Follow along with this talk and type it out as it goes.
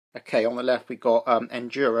Okay, on the left we got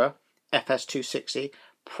Endura FS260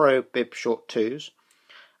 Pro Bib Short 2s,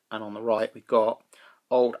 and on the right we got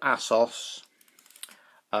old Assos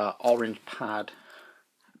orange pad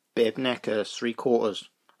bib neckers, 3/4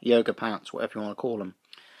 yoga pants, whatever you want to call them.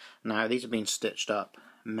 Now these have been stitched up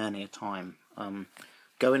many a time.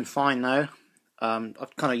 Going fine though.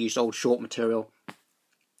 I've kind of used old short material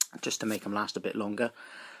just to make them last a bit longer,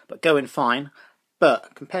 but going fine.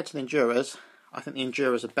 But compared to the Enduras, I think the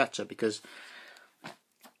Enduras are better because,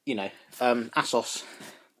 you know, Assos,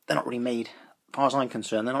 they're not really made, as far as I'm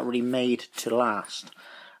concerned, they're not really made to last,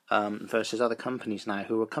 versus other companies now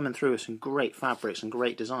who are coming through with some great fabrics and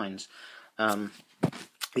great designs.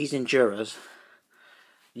 These Enduras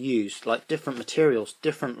use like different materials,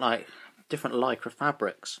 different lycra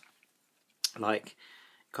fabrics. Like,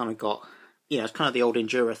 kind of got, it's kind of the old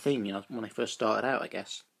Endura theme, when they first started out, I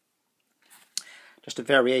guess. Just a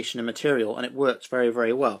variation in material, and it works very,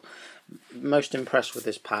 very well. Most impressed with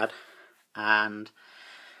this pad, and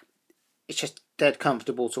it's just dead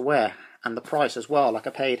comfortable to wear. And the price as well, like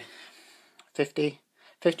I paid 50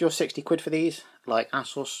 or 60 quid for these, like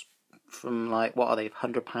Assos, from like, what are they,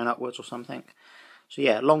 £100 upwards or something. So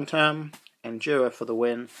yeah, long term, Endura for the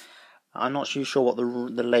win. I'm not too sure what the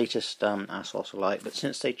latest Assos are like, but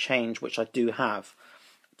since they changed, which I do have,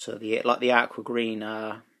 to the aqua green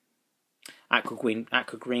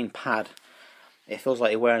pad, it feels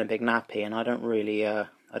like you're wearing a big nappy, and I don't really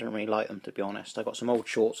like them, to be honest. I've got some old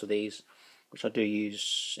shorts of these, which I do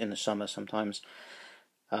use in the summer sometimes.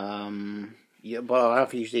 Yeah, but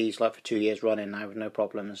I've used these like for 2 years running now with no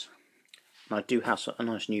problems. And I do have a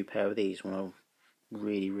nice new pair of these when I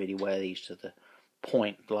really, really wear these to the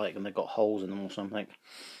point, like, and they've got holes in them or something.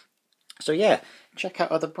 So yeah, check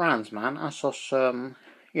out other brands, man. Assos,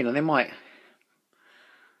 they might,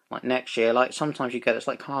 like next year, like sometimes you get, it's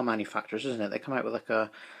like car manufacturers, isn't it? They come out with like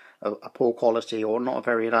a poor quality or not a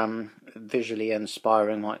very visually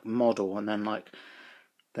inspiring like model, and then like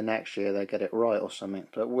the next year they get it right or something.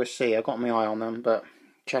 But we'll see. I've got my eye on them, but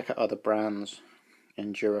check out other brands.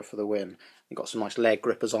 Endura for the win. They've got some nice leg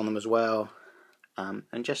grippers on them as well, and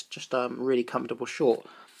just really comfortable short.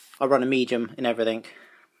 I run a medium in everything.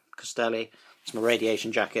 Castelli, it's my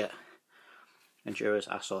radiation jacket. Endura's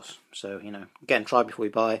Assos. So, again, try before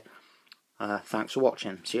you buy. Thanks for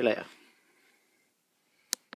watching. See you later.